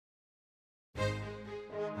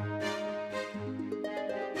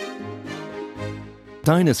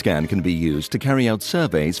Dynascan can be used to carry out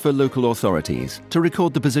surveys for local authorities to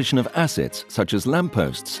record the position of assets such as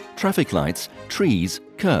lampposts, traffic lights, trees,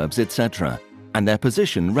 curbs, etc., and their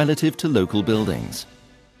position relative to local buildings.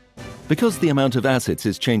 Because the amount of assets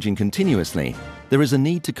is changing continuously, there is a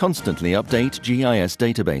need to constantly update GIS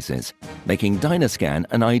databases, making Dynascan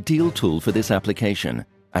an ideal tool for this application,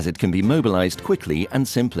 as it can be mobilized quickly and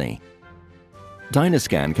simply.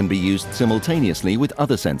 Dynascan can be used simultaneously with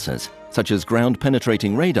other sensors, such as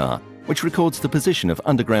ground-penetrating radar, which records the position of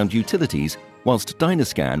underground utilities, whilst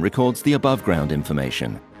Dynascan records the above-ground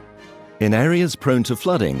information. In areas prone to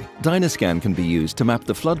flooding, Dynascan can be used to map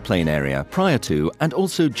the floodplain area prior to and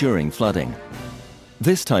also during flooding.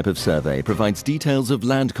 This type of survey provides details of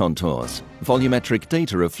land contours, volumetric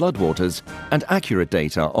data of floodwaters, and accurate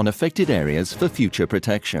data on affected areas for future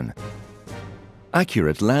protection.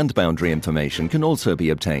 Accurate land boundary information can also be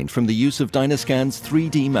obtained from the use of Dynascan's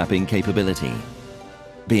 3D mapping capability.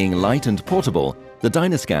 Being light and portable, the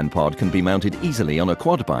Dynascan pod can be mounted easily on a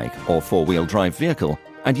quad bike or four-wheel drive vehicle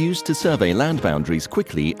and used to survey land boundaries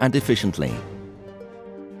quickly and efficiently.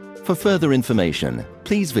 For further information,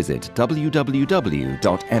 please visit www.mdl.co.uk.